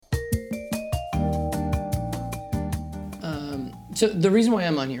So the reason why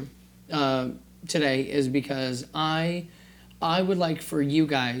I'm on here today is because I would like for you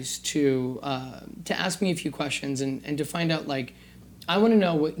guys to ask me a few questions and to find out, like, I want to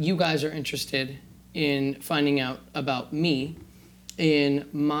know what you guys are interested in finding out about me in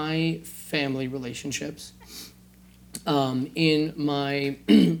my family relationships, in my,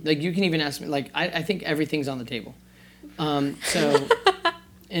 like, you can even ask me, like, I think everything's on the table. So,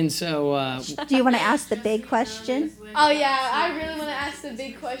 and so... do you want to ask the big question? Oh, yeah, I really want to ask the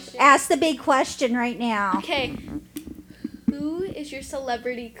big question. Ask the big question right now. Okay. Who is your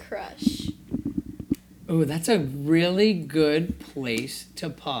celebrity crush? Oh, that's a really good place to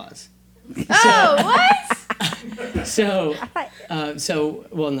pause. Oh, what?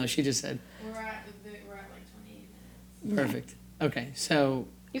 Well, no, she just said. We're at like 28 minutes. Perfect. Okay, so.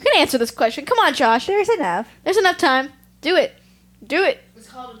 You can answer this question. Come on, Josh. There's enough. There's enough time. Do it. Do it. It's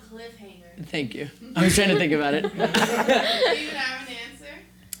called a cliffhanger. Thank you. I was trying to think about it. Do you even have an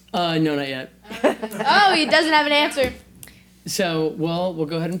answer? No, not yet. Oh, he doesn't have an answer. So, well, we'll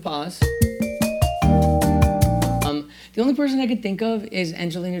go ahead and pause. The only person I could think of is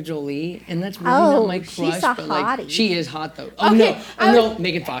Angelina Jolie, and that's really not my crush. She's a but hottie. like, she is hot though. Oh Okay, no,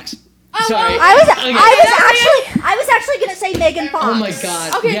 Megan Fox. Sorry. I was actually gonna say Megan Fox. Oh my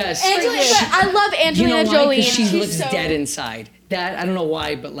God. Okay, Yes. I love Angelina You know why? Jolie. Because she and looks she's so... dead inside. That I don't know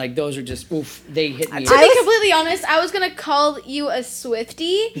why, but like those are just oof. They hit me. To be completely honest, I was gonna call you a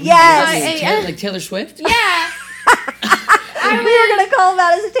Swiftie. Yes. Like Taylor Swift. Yeah. We were gonna call him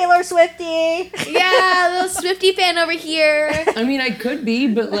out as a Taylor Swiftie. Yeah, little Swiftie fan over here. I mean, I could be,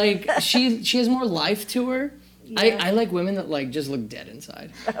 but like she has more life to her. Yeah. I like women that like just look dead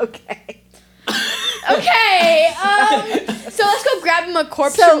inside. Okay. Okay. So let's go grab him a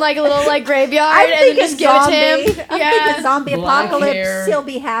corpse from like a little like graveyard and then just give it to him. I'm thinking zombie Black apocalypse. hair. He'll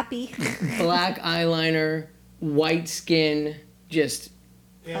be happy. Black eyeliner, white skin, just.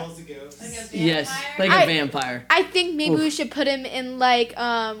 Pale as a ghost. Like a vampire? Yes, like a vampire. I think maybe we should put him in like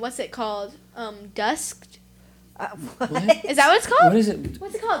what's it called? Dusk. What? Is that what it's called? What is it?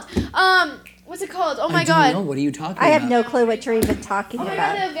 What's it called? What's it called? Oh my I God. don't know. What are you talking about? I have no clue what you're even talking Oh my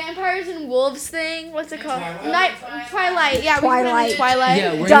about. God, the vampires and wolves thing. What's it called? Twilight. Twilight. Yeah, Twilight. Twilight.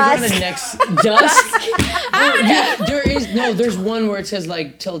 Yeah, we're Dusk. gonna go to the next dusk. There's one where it says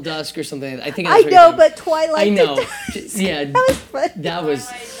like till dusk or something. I think I that's know, but Twilight. I know. Dusk. Yeah, That was fun. that was.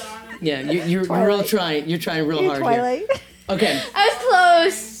 Yeah, you're Twilight. real trying. You're trying real hard Twilight. here. Okay. I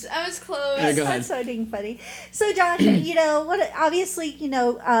was close. Yeah, go ahead. That's so dang funny. So, Josh, obviously,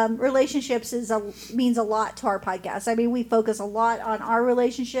 relationships means a lot to our podcast. I mean, we focus a lot on our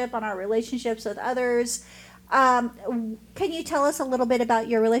relationship, on our relationships with others. Can you tell us a little bit about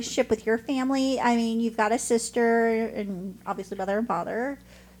your relationship with your family? I mean, you've got a sister and obviously mother and father.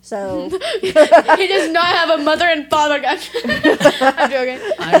 So He does not have a mother and father. I'm joking.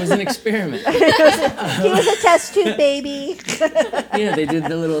 I was an experiment. he was a test tube baby. Yeah, they did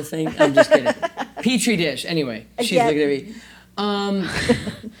the little thing. I'm just kidding. Petri dish. Anyway, she's Yeah. looking at me.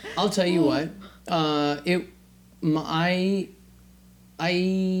 I'll tell you what. I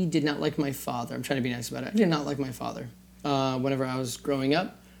did not like my father. I'm trying to be nice about it. I did not like my father. Whenever I was growing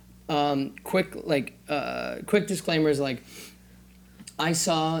up, quick disclaimers like. I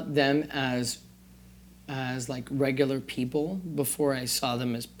saw them as like regular people before I saw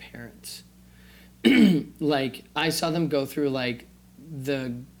them as parents. Like I saw them go through like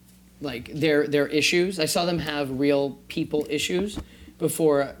their issues. I saw them have real people issues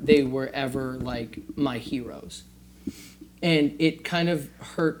before they were ever like my heroes. And it kind of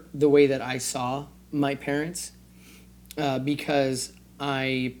hurt the way that I saw my parents because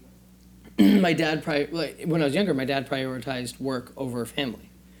my dad, when I was younger, my dad prioritized work over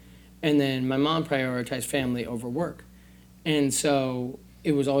family. And then my mom prioritized family over work. And so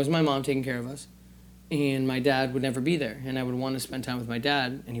it was always my mom taking care of us. And my dad would never be there. And I would want to spend time with my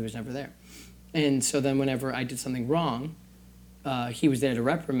dad, and he was never there. And so then whenever I did something wrong, he was there to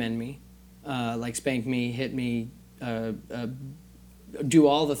reprimand me, like spank me, hit me, do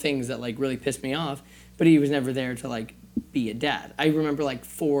all the things that like really pissed me off. But he was never there to like be a dad. I remember like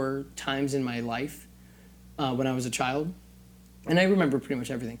 4 times in my life when I was a child, and I remember pretty much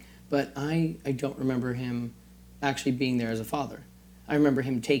everything, but I don't remember him actually being there as a father. I remember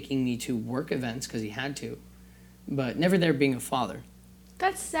him taking me to work events because he had to, but never there being a father.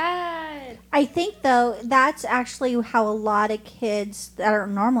 That's sad. I think, though, that's actually how a lot of kids that are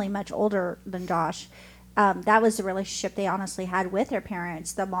normally much older than Josh, that was the relationship they honestly had with their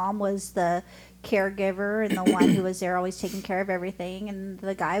parents. The mom was the caregiver and the one who was there always taking care of everything, and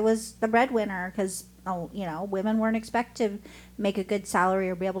the guy was the breadwinner because women weren't expected to make a good salary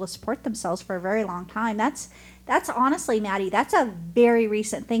or be able to support themselves for a very long time. That's honestly, Maddie, that's a very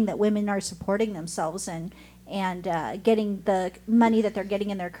recent thing that women are supporting themselves and getting the money that they're getting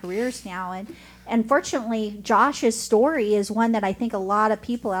in their careers now. And unfortunately, Josh's story is one that I think a lot of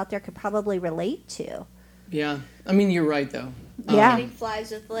people out there could probably relate to. Yeah. I mean, you're right, though. Yeah. Getting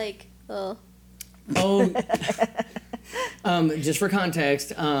flies with like, Oh, just for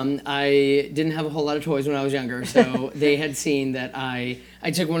context, I didn't have a whole lot of toys when I was younger, so they had seen that I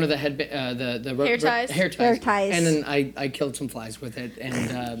took one of the Hair ties? Hair ties. and then I killed some flies with it, and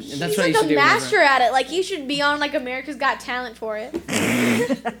that's he's what I like used to a do. master at it. Like he should be on like America's Got Talent for it.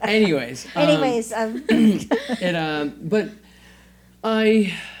 Anyways, but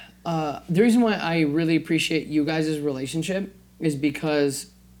the reason why I really appreciate you guys' relationship is because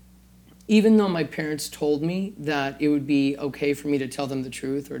even though my parents told me that it would be okay for me to tell them the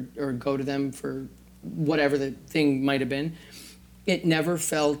truth or go to them for whatever the thing might have been, it never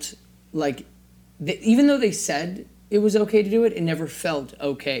felt like, even though they said it was okay to do it, it never felt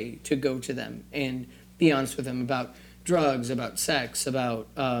okay to go to them and be honest with them about drugs, about sex, about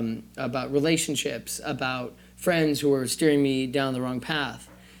relationships, about friends who were steering me down the wrong path,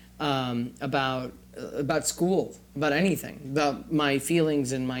 about school, about anything, about my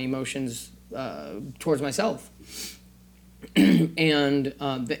feelings and my emotions towards myself. And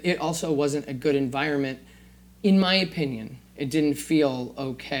it also wasn't a good environment, in my opinion. It didn't feel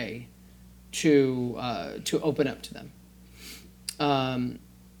okay to open up to them,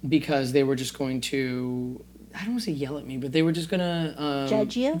 because they were just going to, I don't want to say yell at me, but they were just going to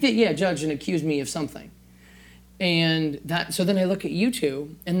judge you? Yeah, judge and accuse me of something. And so then I look at you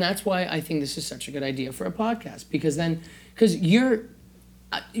two, and that's why I think this is such a good idea for a podcast. Because you're,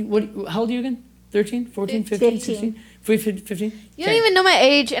 how old are you again? 13, 14, 15, 16? 15? You don't even know my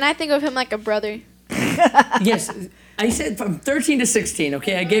age, and I think of him like a brother. Yes, I said from 13 to 16,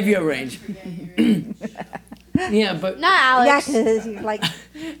 okay? I gave you a range. Yeah, but... Not Alex. Yeah, because you're like...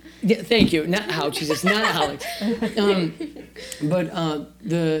 Yeah, thank you. Not Alex. Jesus, not Alex. But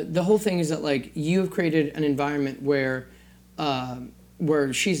the whole thing is that, like, you've created an environment where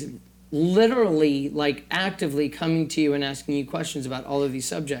she's literally, like, actively coming to you and asking you questions about all of these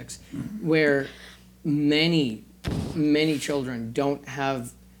subjects, where many children don't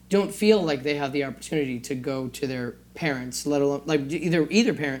feel like they have the opportunity to go to their parents, let alone, like,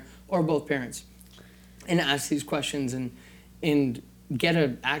 either parent or both parents, and ask these questions and get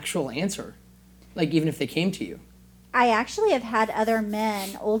an actual answer, like, even if they came to you. I actually have had other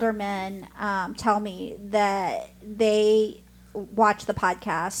men, older men, tell me that they watch the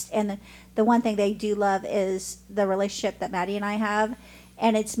podcast, and the one thing they do love is the relationship that Maddie and I have,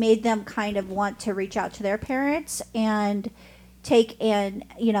 and it's made them kind of want to reach out to their parents and take and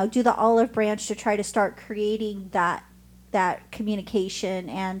do the olive branch to try to start creating that communication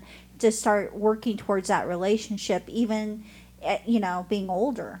and to start working towards that relationship, even being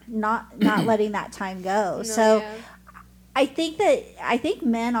older, not letting that time go. No, So yeah. I think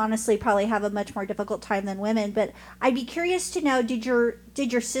men honestly probably have a much more difficult time than women, but I'd be curious to know, did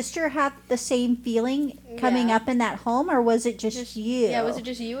your sister have the same feeling coming Yeah. up in that home, or was it just you? Yeah, was it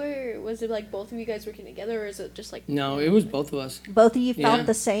just you, or was it like both of you guys working together, or is it just like... No, it was both of us. Both of you felt Yeah.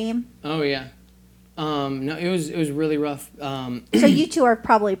 the same? Oh yeah. No, it was really rough. So you two are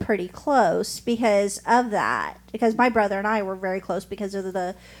probably pretty close because of that. Because my brother and I were very close because of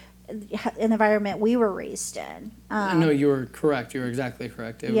the environment we were raised in. No, you were correct. You were exactly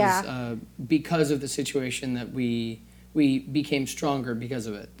correct. It Yeah. was because of the situation that we became stronger because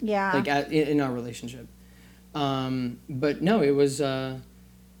of it. Yeah. Like in our relationship. But no, it was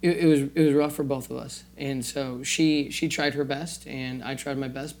rough for both of us. And so she tried her best, and I tried my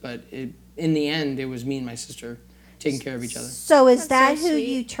best. But in the end, it was me and my sister taking care of each other. So is that That's so who sweet.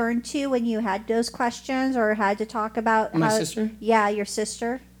 you turned to when you had those questions or had to talk about My sister? Yeah, your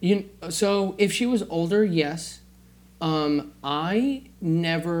sister. So if she was older, yes. I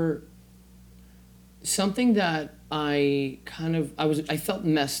never. Something that I felt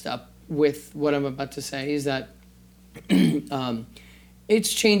messed up with what I'm about to say is that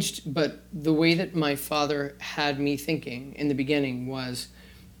it's changed, but the way that my father had me thinking in the beginning was,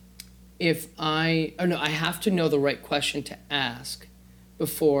 I have to know the right question to ask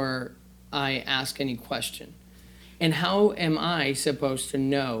before I ask any question. And how am I supposed to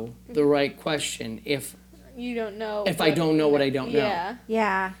know the right question if You don't know. I don't know what I don't know? Yeah.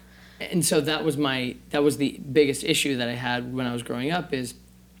 Yeah. And so that was the biggest issue that I had when I was growing up, is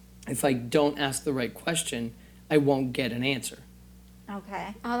if I don't ask the right question, I won't get an answer.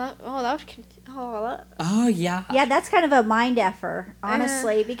 Okay. Oh yeah. Yeah, that's kind of a mind effer,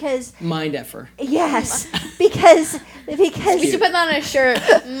 honestly, because Mind effer. yes, because We should put that on a shirt.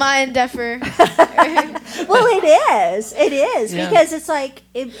 Mind effer. well, it is Yeah. because it's like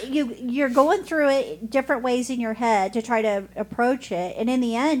you're going through it different ways in your head to try to approach it, and in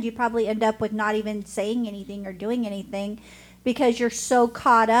the end, you probably end up with not even saying anything or doing anything because you're so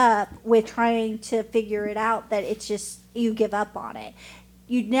caught up with trying to figure it out that it's just you give up on it.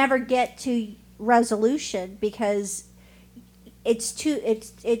 You never get to resolution because it's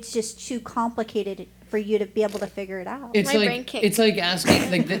just too complicated for you to be able to figure it out. It's My brain like can't- it's like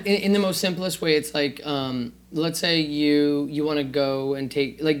asking like in the most simplest way. It's like let's say you want to go and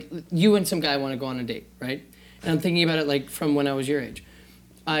take like you and some guy want to go on a date, right? And I'm thinking about it like from when I was your age.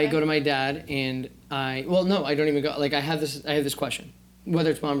 I go to my dad and I don't even go. Like I have this question, whether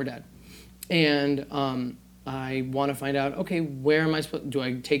it's mom or dad, and I want to find out. Okay, where am I supposed? Do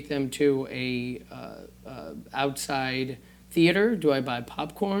I take them to a outside theater? Do I buy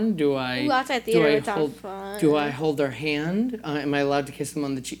popcorn? Do I Ooh, outside theater do I would sound hold, fun. Do I hold their hand? Am I allowed to kiss them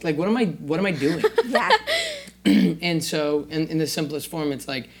on the cheek? Like what am I doing? Yeah. And so in the simplest form, it's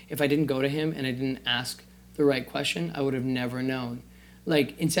like if I didn't go to him and I didn't ask the right question, I would have never known.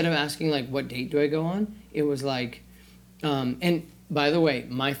 Like instead of asking like what date do I go on, it was like, and by the way,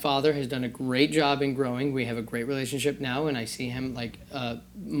 my father has done a great job in growing. We have a great relationship now, and I see him like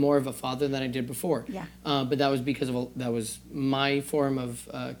more of a father than I did before. Yeah. But that was because that was my form of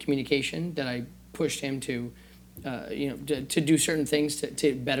communication that I pushed him to, to do certain things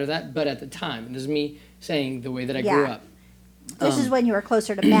to better that. But at the time, and this is me saying the way that I grew Yeah. up. This is when you were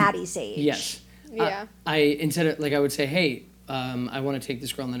closer to Maddie's age. Yes. Yeah. I instead of like I would say, hey, I want to take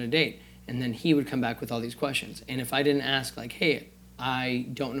this girl on a date, and then he would come back with all these questions. And if I didn't ask like, hey, I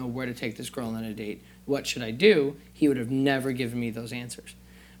don't know where to take this girl on a date, what should I do? He would have never given me those answers.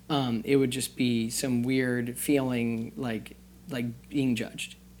 It would just be some weird feeling like being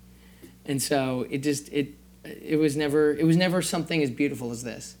judged. And so it was never something as beautiful as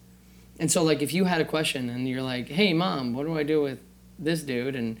this. And so like if you had a question and you're like, hey mom, what do I do with this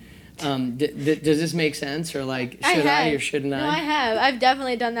dude? And does this make sense? Or like, should I or shouldn't I? No, I have. I've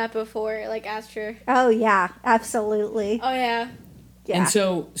definitely done that before. Like asked her. Oh yeah, absolutely. Oh yeah. Yeah. And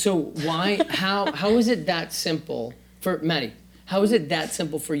so why, how is it that simple for Maddie? How is it that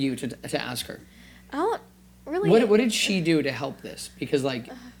simple for you to ask her? I don't really. What did she do to help this? Because like,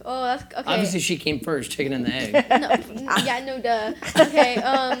 Oh, that's okay. obviously she came first, chicken and the egg. No, duh. Okay.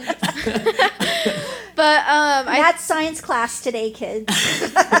 That's science class today, kids.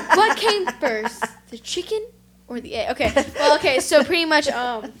 What came first, the chicken or the egg? Okay. Well, okay. So pretty much,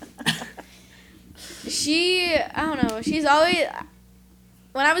 I don't know. She's always.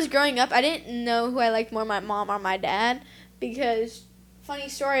 When I was growing up, I didn't know who I liked more, my mom or my dad, because funny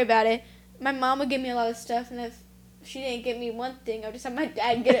story about it, my mom would give me a lot of stuff, and if she didn't give me one thing, I would just have my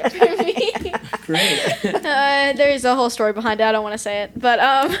dad get it for me. Great. There's a whole story behind it. I don't want to say it, but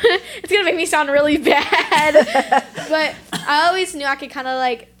it's gonna make me sound really bad. But I always knew I could kind of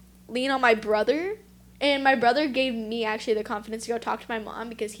like lean on my brother, and my brother gave me actually the confidence to go talk to my mom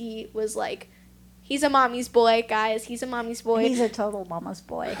because he was like, he's a mommy's boy, guys. He's a mommy's boy. He's a total mama's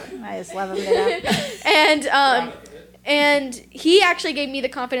boy. I just love him to death. And he actually gave me the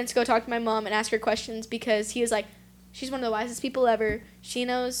confidence to go talk to my mom and ask her questions because he was like, she's one of the wisest people ever. She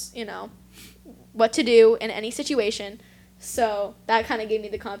knows, what to do in any situation. So that kind of gave me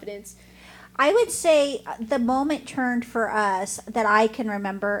the confidence. I would say the moment turned for us that I can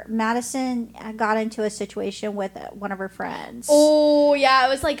remember, Madison got into a situation with one of her friends. Oh, yeah. It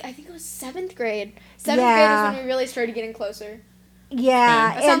was like, I think it was 7th grade. 7th grade Yeah. is when we really started getting closer.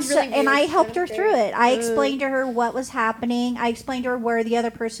 Yeah, That sounds really and weird, I helped her seventh through grade. it. I Ugh. explained to her what was happening. I explained to her where the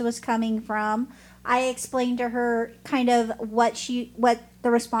other person was coming from. I explained to her kind of what the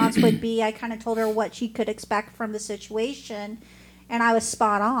response would be. I kind of told her what she could expect from the situation, and I was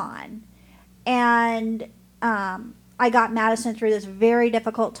spot on. And I got Madison through this very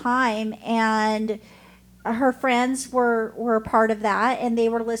difficult time, and her friends were a part of that, and they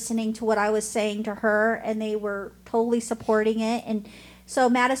were listening to what I was saying to her, and they were totally supporting it. And so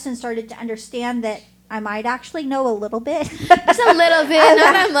Madison started to understand that I might actually know a little bit. Just a little bit,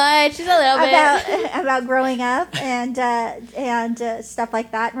 not that much. Just a little bit. About growing up and stuff like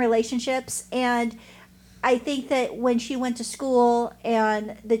that, and relationships. And I think that when she went to school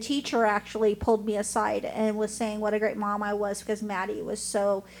and the teacher actually pulled me aside and was saying what a great mom I was because Maddie was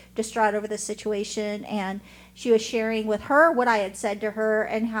so distraught over the situation, and she was sharing with her what I had said to her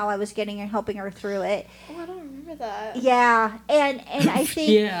and how I was getting and helping her through it. Oh, I don't remember that. Yeah, and I think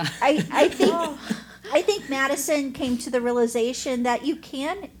Yeah. I think I think Madison came to the realization that you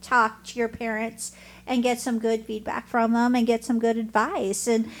can talk to your parents and get some good feedback from them and get some good advice.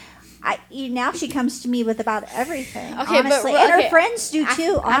 And now she comes to me with about everything. Okay, honestly, but and her friends do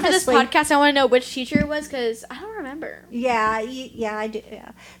too. After this Honestly, podcast, I want to know which teacher it was because I don't remember. yeah, I do.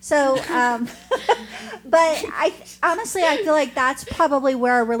 Yeah. So, but I feel like that's probably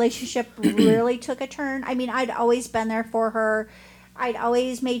where our relationship really took a turn. I mean, I'd always been there for her. I'd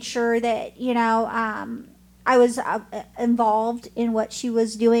always made sure that I was involved in what she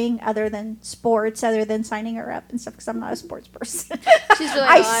was doing, other than sports, other than signing her up and stuff. Because I'm not a sports person. She's really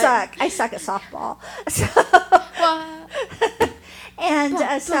I not. suck at softball. So. What? And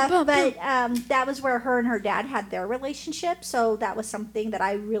stuff, but that was where her and her dad had their relationship, so that was something that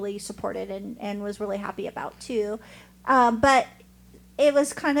I really supported and was really happy about too. But it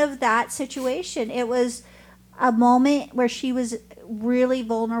was kind of that situation. It was a moment where she was really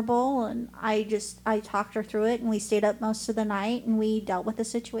vulnerable, and I talked her through it, and we stayed up most of the night, and we dealt with the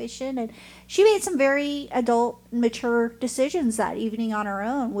situation, and she made some very adult, mature decisions that evening on her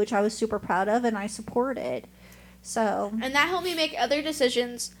own, which I was super proud of, and I supported. So, and that helped me make other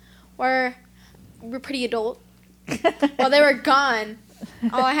decisions where we're pretty adult. While they were gone,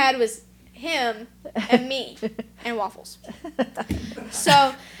 all I had was him and me and waffles.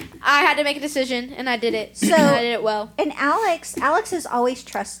 So I had to make a decision, and I did it. So, and I did it well. And Alex has always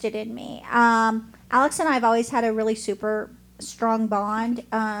trusted in me. Alex and I have always had a really super strong bond.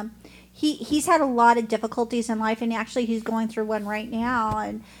 He's had a lot of difficulties in life, and actually he's going through one right now.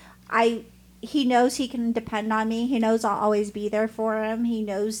 And he knows he can depend on me. He knows I'll always be there for him. He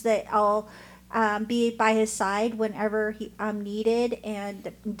knows that I'll be by his side whenever I'm needed, and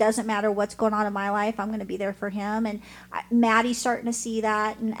it doesn't matter what's going on in my life, I'm going to be there for him. And Maddie's starting to see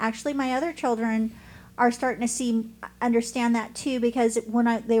that, and actually my other children are starting to understand that too, because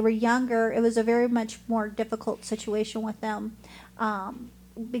when they were younger, it was a very much more difficult situation with them,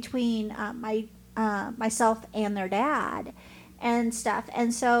 between myself and their dad and stuff.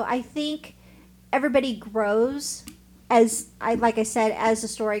 And so I think everybody grows as the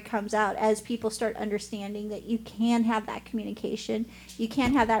story comes out, as people start understanding that you can have that communication, you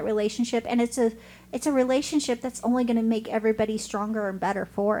can have that relationship, and it's a relationship that's only going to make everybody stronger and better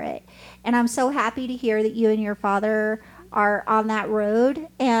for it. And I'm so happy to hear that you and your father are on that road,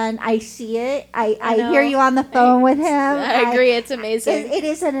 and I see it. I hear you on the phone with him. I agree. It's amazing.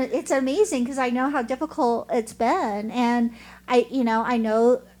 It's amazing, because I know how difficult it's been, and I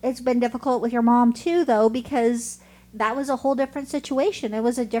know it's been difficult with your mom too, though, because that was a whole different situation. It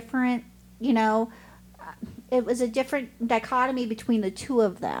was a different, dichotomy between the two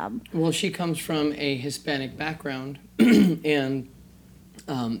of them. Well, she comes from a Hispanic background, and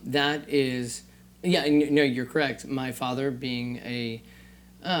that is, you're correct. My father being a,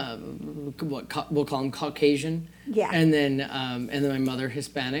 we'll call him Caucasian. Yeah. And then my mother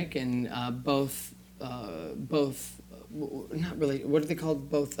Hispanic, and both, not really, what are they called?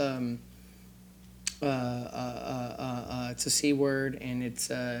 Both, it's a C word, and it's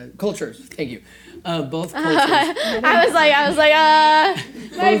cultures. Thank you. Both cultures. I was like,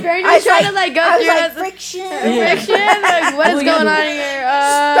 my brain was trying to go through like, friction. Friction. Like, what is going on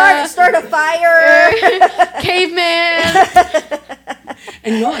here? Start a fire. Caveman.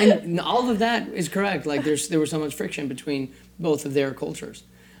 And all of that is correct. Like there was so much friction between both of their cultures.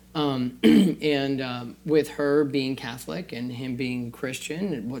 With her being Catholic and him being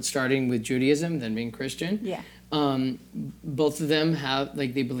Christian, starting with Judaism, then being Christian. Yeah. Both of them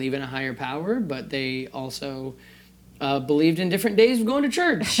they believe in a higher power, but they also believed in different days of going to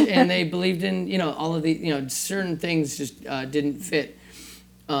church, and they believed in all of the certain things just didn't fit.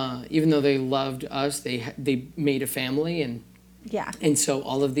 Even though they loved us, they made a family, and yeah. And so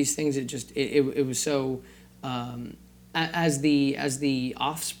all of these things, it was so. As the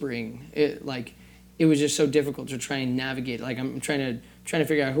offspring, it was just so difficult to try and navigate. Like, I'm trying to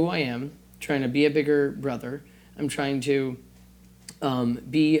figure out who I am, trying to be a bigger brother. I'm trying to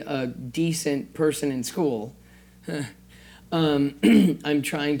be a decent person in school. I'm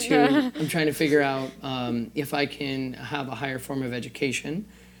trying to figure out if I can have a higher form of education.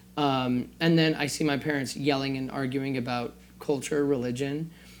 And then I see my parents yelling and arguing about culture,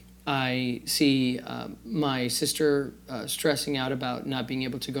 religion. I see my sister stressing out about not being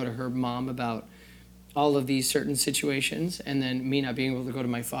able to go to her mom about all of these certain situations, and then me not being able to go to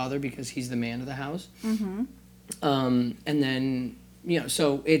my father because he's the man of the house. Mm-hmm. And then,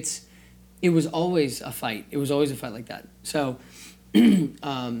 so it was always a fight. It was always a fight like that. So, and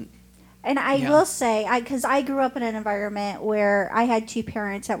I will say, because I grew up in an environment where I had two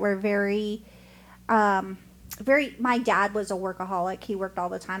parents that were very my dad was a workaholic. He worked all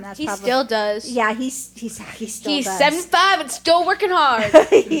the time. That's He probably, still does. Yeah, he still He's does. 75 and still working hard.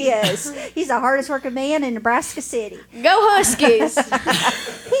 He is. He's the hardest working man in Nebraska City. Go Huskies.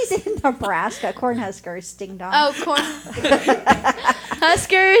 He's in Nebraska. Cornhuskers, ding dong. Oh,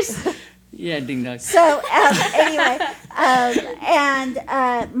 Huskers. Yeah, ding dong. So anyway, and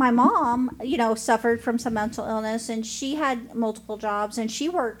my mom, suffered from some mental illness, and she had multiple jobs, and she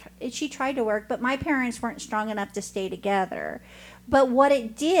tried to work, but my parents weren't strong enough to stay together. But what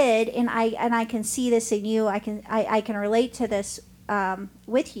it did, and I can see this in you, I can relate to this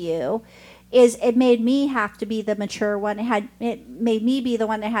with you, is it made me have to be the mature one. It made me be the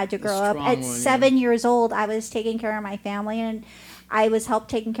one that had to grow up. At 7 years old, I was taking care of my family, and I was helped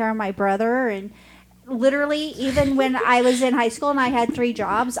taking care of my brother, and literally even when I was in high school and I had 3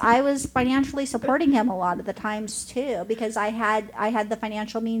 jobs, I was financially supporting him a lot of the times too, because I had the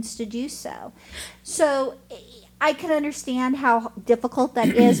financial means to do so. So I can understand how difficult that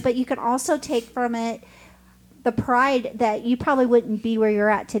is, but you can also take from it the pride that you probably wouldn't be where you're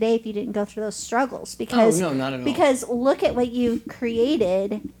at today if you didn't go through those struggles. Because, no, not at all. Because look at what you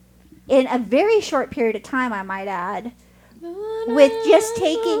created in a very short period of time, I might add. With just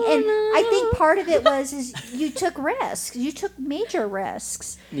taking, and I think part of it is you took risks. You took major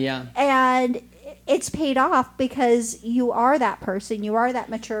risks. Yeah. And it's paid off because you are that person. You are that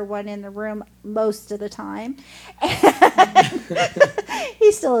mature one in the room most of the time. And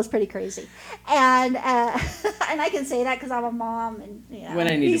he still is pretty crazy. And I can say that because I'm a mom, and when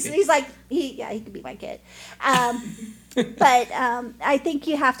I need to be. He's like he could be my kid. But I think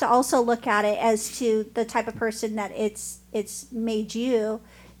you have to also look at it as to the type of person that it's made you,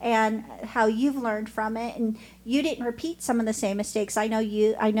 and how you've learned from it, and you didn't repeat some of the same mistakes. I know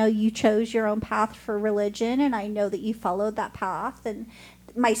you chose your own path for religion, and I know that you followed that path. And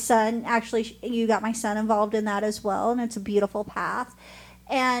my son, actually, you got my son involved in that as well, and it's a beautiful path.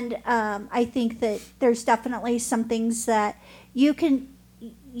 And I think that there's definitely some things that you can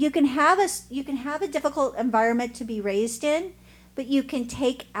have a difficult environment to be raised in, but you can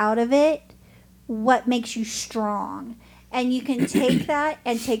take out of it what makes you strong. And you can take that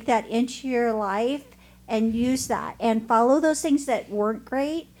into your life and use that and follow those things that weren't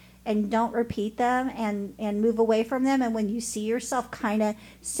great, and don't repeat them, and move away from them. And when you see yourself kind of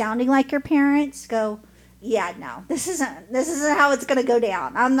sounding like your parents, go, yeah, no, this isn't how it's going to go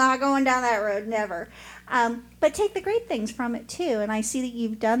down. I'm not going down that road, never. But take the great things from it too. And I see that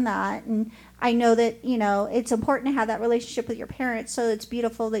you've done that. And I know that, it's important to have that relationship with your parents. So it's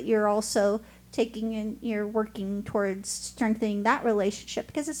beautiful that you're also you're working towards strengthening that relationship,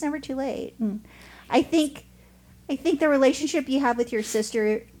 because it's never too late. And I think the relationship you have with your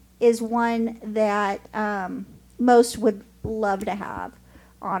sister is one that most would love to have,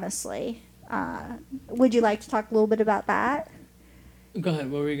 honestly. Would you like to talk a little bit about that? Go ahead.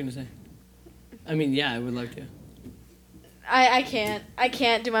 What were you going to say? I mean, yeah, I would like to. I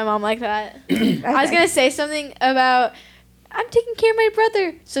can't do my mom like that. Okay. I was going to say something about, I'm taking care of my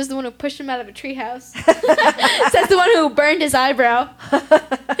brother, says the one who pushed him out of a treehouse. Says the one who burned his eyebrow.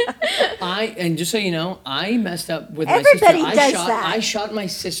 And just so you know, I messed up with Everybody my sister. does that. I shot my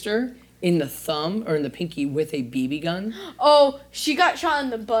sister in the thumb or in the pinky with a BB gun. Oh, she got shot in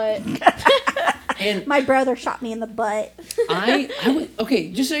the butt. And my brother shot me in the butt.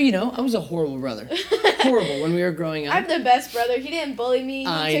 okay, just so you know, I was a horrible brother. Horrible when we were growing up. I'm the best brother. He didn't bully me. He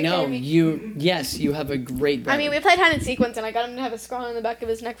I took care know. of me. You have a great brother. I mean, we played hide and seek once, and I got him to have a scar on the back of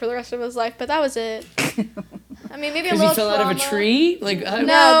his neck for the rest of his life, but that was it. I mean, maybe a little because he fell out of a tree?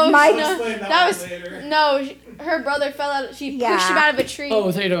 Her brother fell out. She Yeah. pushed him out of a tree. Oh,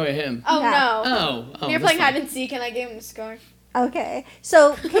 I thought you were talking about him. Oh, Yeah. no. Oh, We were that's playing fine. hide and seek, and I gave him a scar. Okay.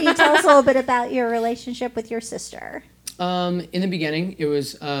 So can you tell us a little bit about your relationship with your sister? In the beginning, it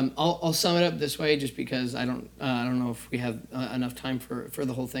was. I'll sum it up this way, just because I don't know if we have enough time for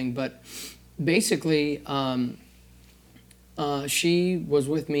the whole thing. But basically, she was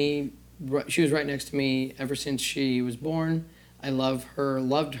with me. She was right next to me ever since she was born. I loved her,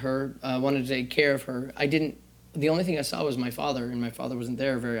 wanted to take care of her. The only thing I saw was my father, and my father wasn't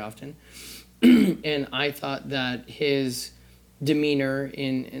there very often. And I thought that his demeanor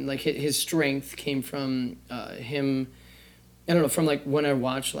and like his strength came from him. I don't know, from like when I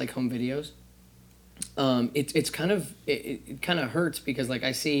watch like home videos. It kind of hurts because like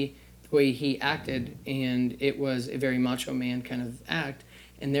I see the way he acted, and it was a very macho man kind of act,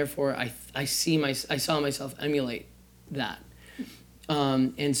 and therefore I saw myself emulate that,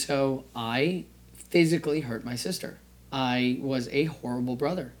 and so I physically hurt my sister. I was a horrible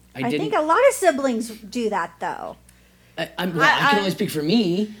brother. I think a lot of siblings do that, though. I can only speak for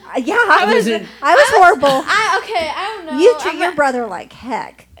me. Yeah, I was horrible. I don't know. You treat your brother like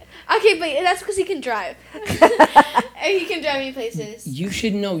heck. Okay, but that's because he can drive. He can drive me places. You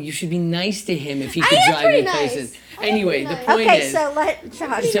should know. You should be nice to him if he could am drive pretty you nice. places. I am Anyway, pretty the nice. point Okay, is. so let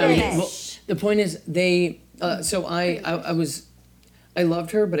Josh So, finish. well, the point is, I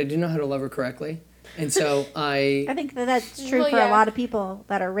loved her, but I didn't know how to love her correctly, and so I think that's true Well, for yeah. a lot of people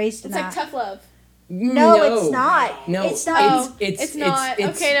that are raised in It's like that. tough love. No, it's not. No, It's not. It's not.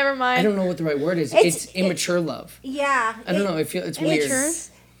 Okay, never mind. I don't know what the right word is. It's- It's immature love. Yeah. I don't know. I feel it's weird.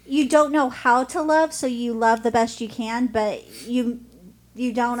 You don't know how to love, so you love the best you can, but you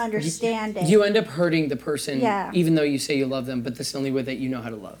don't understand it. You end up hurting the person, Yeah. even though you say you love them, but that's the only way that you know how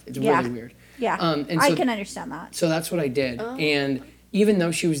to love. It's Yeah. really weird. Yeah, and I so- can understand that. So that's what I did. Oh. And even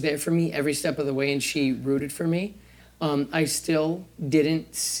though she was there for me every step of the way and she rooted for me, I still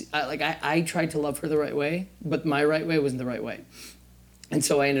didn't, I tried to love her the right way, but my right way wasn't the right way. And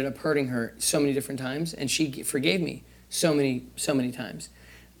so I ended up hurting her so many different times, and she forgave me so many times.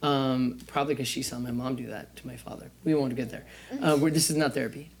 Probably because she saw my mom do that to my father. We won't get there. This is not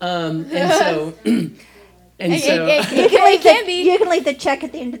therapy. And so... And so, You can leave the check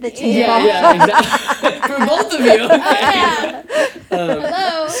at the end of the table. yeah, exactly. For both of you.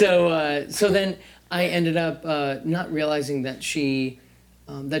 Hello. So then I ended up not realizing that she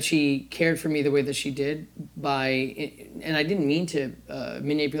cared for me the way that she did and I didn't mean to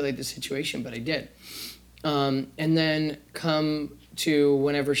manipulate the situation, but I did. And then come to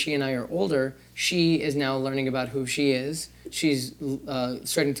whenever she and I are older, she is now learning about who she is. She's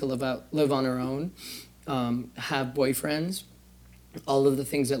starting to live on her own. Have boyfriends, all of the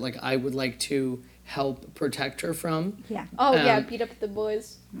things that I would like to help protect her from. Yeah. Oh, yeah, beat up the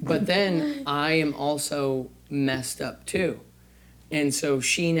boys. But then I am also messed up too. And so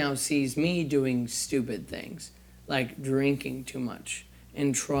she now sees me doing stupid things, like drinking too much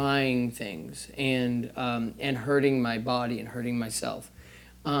and trying things and hurting my body and hurting myself.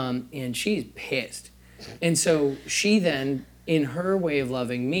 And she's pissed. And so she then, in her way of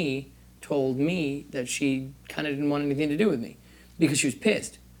loving me, told me that she kind of didn't want anything to do with me because she was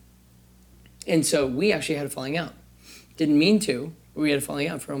pissed. And so we actually had a falling out. Didn't mean to, but we had a falling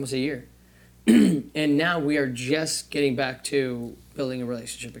out for almost a year. And now we are just getting back to building a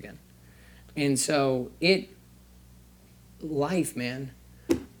relationship again. And so life, man.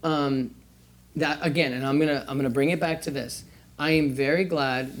 That again, and I'm gonna bring it back to this. I am very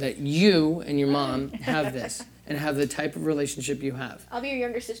glad that you and your mom have this and have the type of relationship you have. I'll be your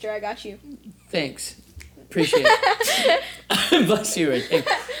younger sister. I got you. Thanks. Appreciate it. Bless you.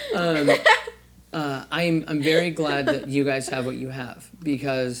 I'm very glad that you guys have what you have,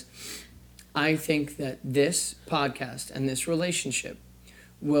 because I think that this podcast and this relationship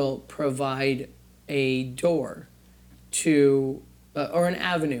will provide a door to or an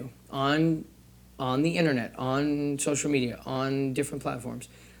avenue on the internet, on social media, on different platforms,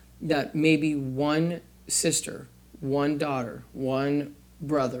 that maybe one sister, one daughter, one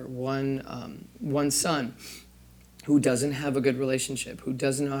brother, one son who doesn't have a good relationship, who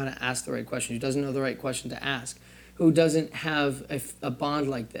doesn't know how to ask the right question, who doesn't know the right question to ask, who doesn't have a bond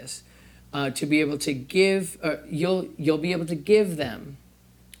like this, to be able to give, you'll be able to give them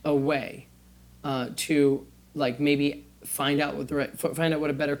a way to maybe find out what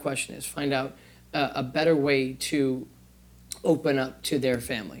a better question is, find out a better way to open up to their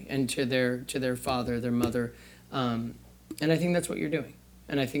family and to their father, their mother, and I think that's what you're doing,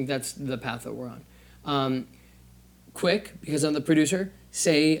 and I think that's the path that we're on. Quick, because I'm the producer,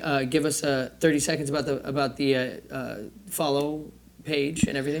 give us 30 seconds about the follow page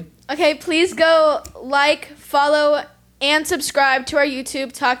and everything. Okay, please go follow, and subscribe to our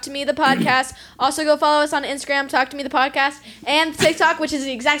YouTube, Talk to Me the podcast. Also go follow us on Instagram, Talk to Me the podcast, and TikTok, which is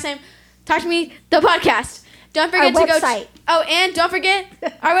the exact same, Talk to Me the podcast. Don't forget our to website. And don't forget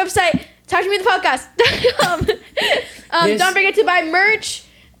our website, Talk to Me the podcast.com. Don't forget to buy merch,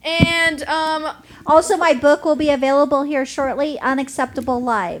 and also my book will be available here shortly, Unacceptable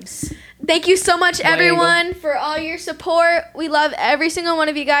Lives. thank you so much, everyone, for all your support. We love every single one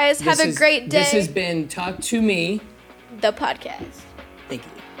of you guys. Have a great day. This has been Talk to Me, the podcast. Thank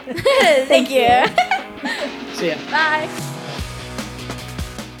you. Thank you. See ya. Bye.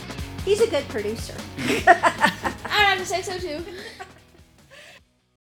 He's a good producer. I'd have to say so too.